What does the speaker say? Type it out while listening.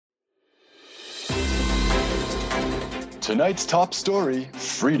Tonight's top story,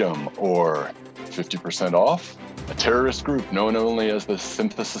 freedom, or 50% off? A terrorist group known only as the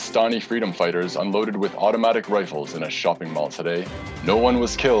Synthesistani Freedom Fighters unloaded with automatic rifles in a shopping mall today. No one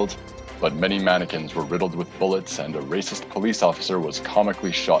was killed, but many mannequins were riddled with bullets and a racist police officer was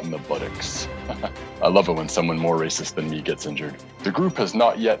comically shot in the buttocks. I love it when someone more racist than me gets injured. The group has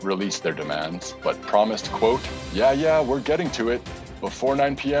not yet released their demands, but promised, quote, yeah, we're getting to it. Before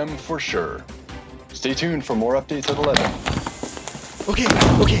 9 p.m. for sure. Stay tuned for more updates at 11.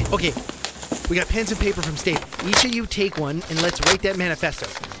 Okay. We got pens and paper from State. Each of you take one and let's write that manifesto.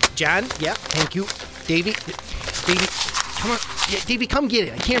 John, yeah, thank you. Davey, come on. Yeah, Davey, come get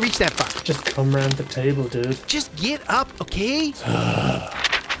it. I can't reach that far. Just come round the table, dude. Just get up, okay?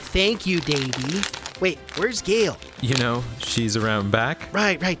 Thank you, Davey. Wait, where's Gail? You know, she's around back.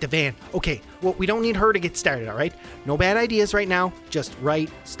 Right, the van. Okay, well, we don't need her to get started, all right? No bad ideas right now. Just write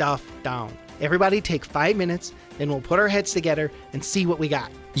stuff down. Everybody take 5 minutes, then we'll put our heads together and see what we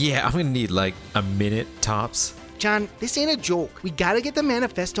got. Yeah, I'm gonna need like a minute tops. John, this ain't a joke. We gotta get the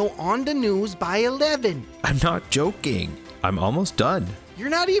manifesto on the news by 11. I'm not joking. I'm almost done. You're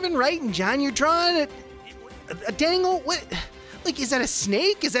not even writing, John. You're drawing a dangle. What? Like, is that a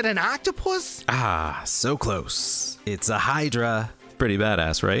snake? Is that an octopus? Ah, so close. It's a hydra. Pretty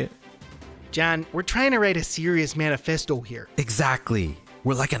badass, right? John, we're trying to write a serious manifesto here. Exactly.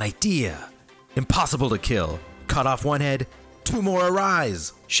 We're like an idea. Impossible to kill. Cut off one head, 2 more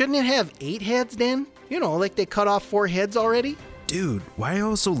arise. Shouldn't it have 8 heads then? You know, like they cut off 4 heads already? Dude, why are you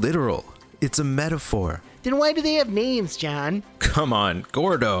all so literal? It's a metaphor. Then why do they have names, John? Come on,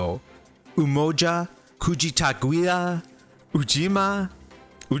 Gordo. Umoja, Kujitaguia, Ujima,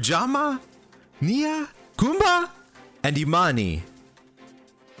 Ujama, Nia, Kumba, and Imani.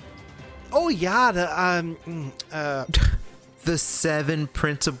 Oh yeah, The 7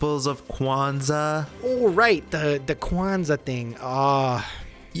 principles of Kwanzaa. Oh right, the Kwanzaa thing.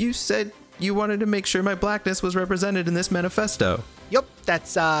 You said you wanted to make sure my blackness was represented in this manifesto. Yep,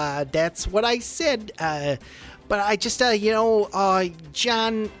 that's what I said. But I just, John,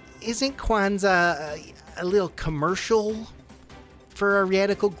 isn't Kwanzaa a little commercial for a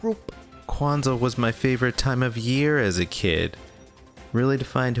radical group? Kwanzaa was my favorite time of year as a kid. Really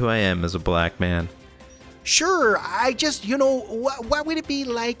defined who I am as a black man. Sure, I just, what would it be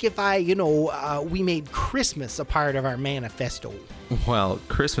like if we made Christmas a part of our manifesto? Well,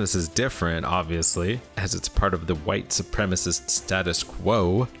 Christmas is different, obviously, as it's part of the white supremacist status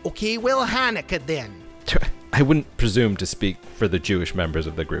quo. Okay, well, Hanukkah then. I wouldn't presume to speak for the Jewish members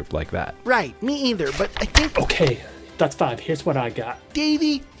of the group like that. Right, me either, but I think... Okay, that's 5. Here's what I got.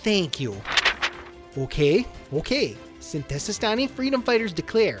 Davey, thank you. Okay. Synthesistani Freedom Fighters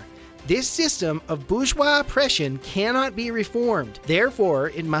declare, this system of bourgeois oppression cannot be reformed. Therefore,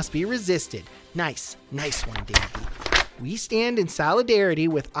 it must be resisted. Nice one, Davey. We stand in solidarity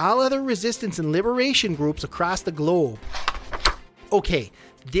with all other resistance and liberation groups across the globe. Okay,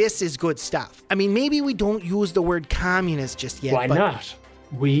 this is good stuff. I mean, maybe we don't use the word communist just yet. Why not?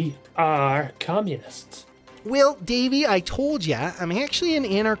 We are communists. Well, Davey, I told ya, I'm actually an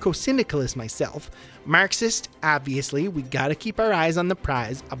anarcho-syndicalist myself. Marxist, obviously, we gotta keep our eyes on the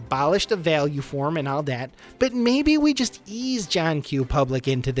prize, abolish the value form and all that, but maybe we just ease John Q. Public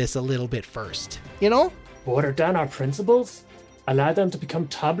into this a little bit first, you know? Water down our principles? Allow them to become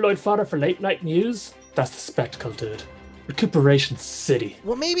tabloid fodder for late night news? That's the spectacle, dude. Recuperation City.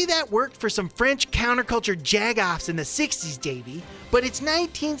 Well, maybe that worked for some French counterculture jagoffs in the 60s, Davey, but it's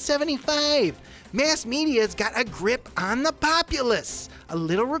 1975. Mass media's got a grip on the populace. A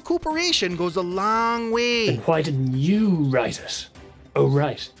little recuperation goes a long way. Then why didn't you write it? Oh,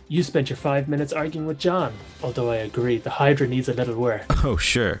 right. You spent your 5 minutes arguing with John. Although I agree, the Hydra needs a little work. Oh,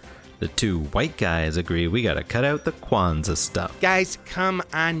 sure. The 2 white guys agree we gotta cut out the Kwanzaa stuff. Guys, come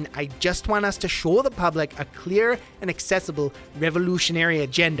on. I just want us to show the public a clear and accessible revolutionary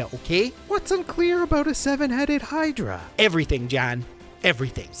agenda, okay? What's unclear about a 7-headed Hydra? Everything, John.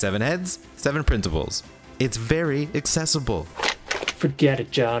 Everything. 7 heads, 7 principles. It's very accessible. Forget it,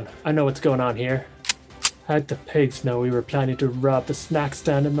 John. I know what's going on here. How'd the pigs know we were planning to rob the snack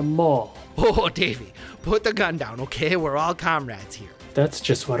stand in the mall? Oh, Davey, put the gun down, okay? We're all comrades here. That's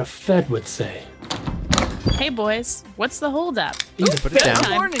just what a Fed would say. Hey, boys, what's the holdup? Put it down.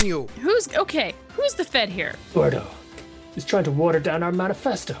 I'm warning you. Who's the Fed here? Gordo. He's trying to water down our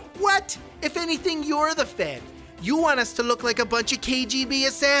manifesto. What? If anything, you're the Fed. You want us to look like a bunch of KGB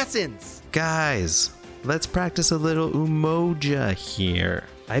assassins. Guys, let's practice a little umoja here.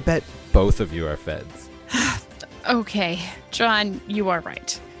 I bet both of you are Feds. Okay, John, you are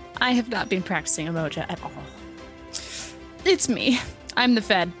right. I have not been practicing Umoja at all. It's me. I'm the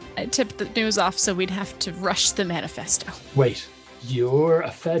Fed. I tipped the news off so we'd have to rush the manifesto. Wait, you're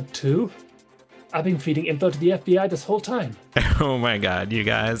a Fed too? I've been feeding info to the FBI this whole time. Oh my god, you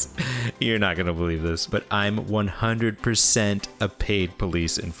guys. You're not going to believe this, but I'm 100% a paid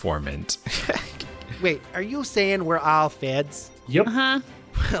police informant. Wait, are you saying we're all feds? Yep. Uh-huh.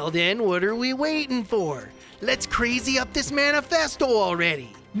 Well then, what are we waiting for? Let's crazy up this manifesto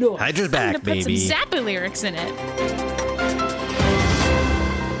already. No. Hydra's I'm gonna back, put some baby. Zappa lyrics in it.